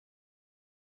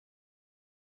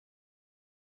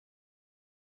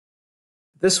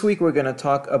This week we're going to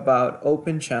talk about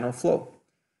open channel flow.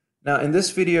 Now in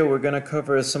this video we're going to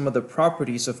cover some of the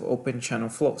properties of open channel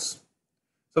flows.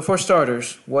 So for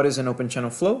starters, what is an open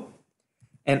channel flow?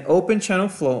 An open channel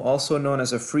flow, also known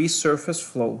as a free surface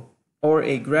flow or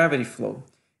a gravity flow,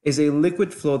 is a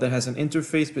liquid flow that has an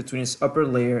interface between its upper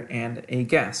layer and a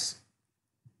gas.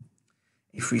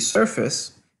 A free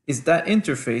surface is that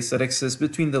interface that exists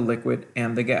between the liquid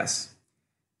and the gas.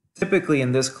 Typically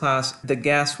in this class, the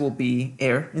gas will be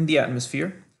air in the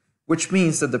atmosphere, which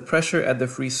means that the pressure at the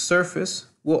free surface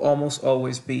will almost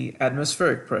always be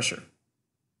atmospheric pressure.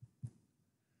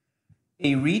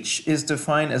 A reach is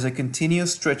defined as a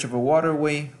continuous stretch of a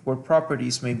waterway where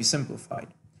properties may be simplified.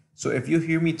 So if you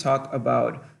hear me talk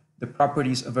about the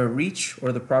properties of a reach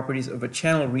or the properties of a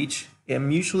channel reach,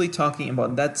 I'm usually talking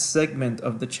about that segment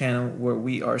of the channel where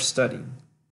we are studying.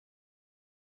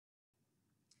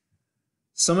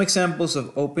 Some examples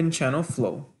of open channel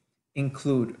flow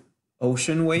include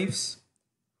ocean waves,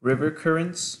 river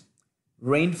currents,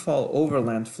 rainfall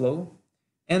overland flow,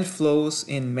 and flows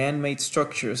in man-made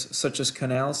structures such as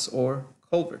canals or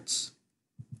culverts.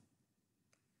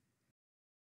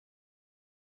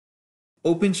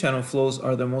 Open channel flows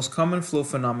are the most common flow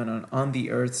phenomenon on the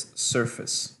Earth's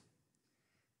surface.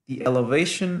 The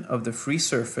elevation of the free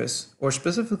surface, or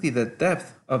specifically the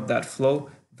depth of that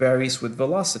flow, varies with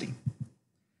velocity.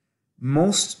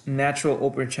 Most natural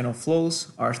open channel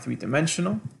flows are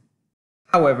three-dimensional.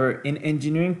 However, in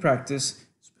engineering practice,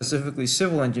 specifically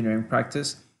civil engineering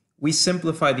practice, we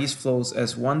simplify these flows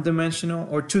as one-dimensional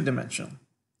or two-dimensional.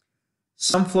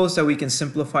 Some flows that we can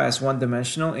simplify as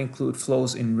one-dimensional include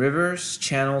flows in rivers,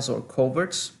 channels, or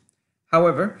culverts.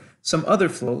 However, some other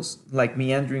flows, like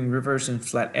meandering rivers in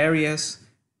flat areas,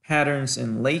 patterns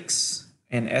in lakes,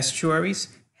 and estuaries,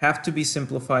 have to be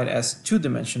simplified as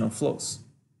two-dimensional flows.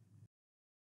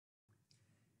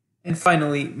 And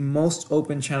finally, most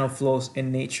open channel flows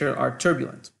in nature are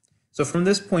turbulent. So from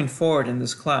this point forward in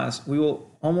this class, we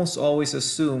will almost always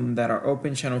assume that our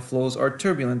open channel flows are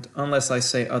turbulent unless I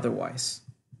say otherwise.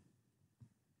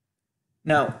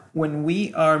 Now, when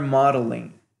we are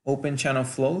modeling open channel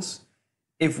flows,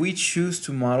 if we choose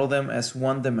to model them as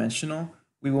one-dimensional,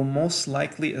 we will most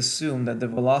likely assume that the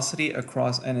velocity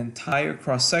across an entire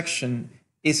cross-section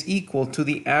is equal to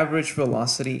the average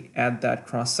velocity at that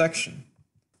cross-section.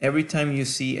 Every time you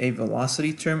see a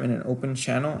velocity term in an open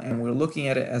channel and we're looking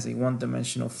at it as a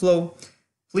one-dimensional flow,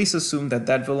 please assume that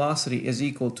that velocity is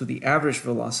equal to the average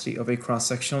velocity of a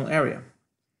cross-sectional area.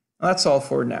 Now, that's all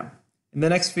for now. In the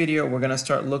next video, we're going to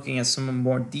start looking at some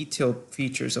more detailed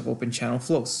features of open channel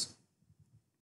flows.